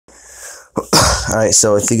Alright,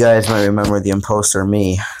 so if you guys might remember the imposter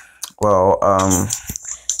me, well,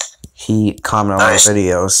 he commented on my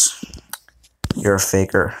videos. You're a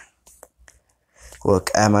faker. Look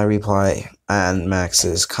at my reply and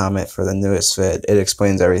Max's comment for the newest vid. It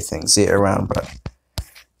explains everything. See it around, bro.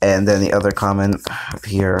 And then the other comment up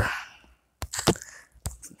here.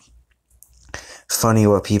 Funny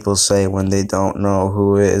what people say when they don't know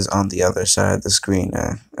who is on the other side of the screen.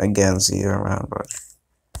 Again, see it around, bro.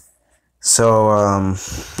 So,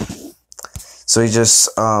 so he just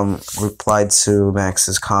replied to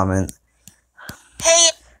Max's comment. Hey.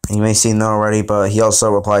 You may see no already, but he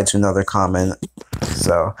also replied to another comment.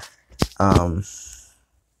 So, I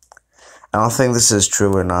don't think this is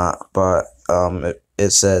true or not, but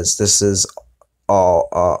it says this is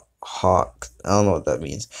all hawk. I don't know what that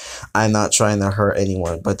means. I'm not trying to hurt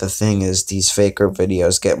anyone, but the thing is, these faker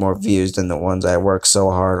videos get more views than the ones I work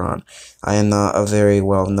so hard on. I am not a very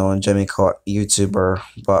well-known Jimmy Clark YouTuber,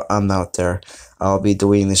 but I'm out there. I'll be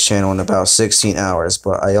deleting this channel in about 16 hours,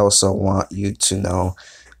 but I also want you to know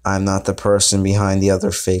I'm not the person behind the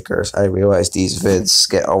other fakers. I realize these vids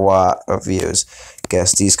get a lot of views.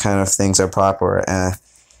 Guess these kind of things are popular.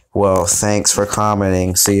 Well, thanks for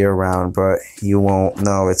commenting. See you around, but you won't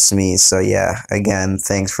know it's me. So yeah, again,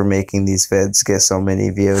 thanks for making these vids get so many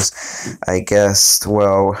views. I guess,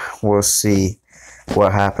 well, we'll see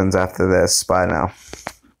what happens after this. Bye now.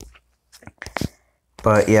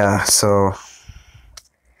 But yeah, so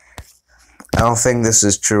I don't think this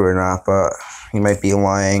is true or not, but he might be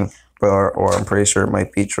lying, or I'm pretty sure it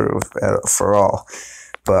might be true for all.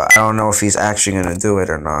 But I don't know if he's actually going to do it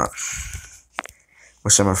or not,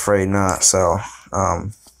 which I'm afraid not. So,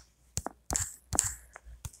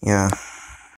 yeah.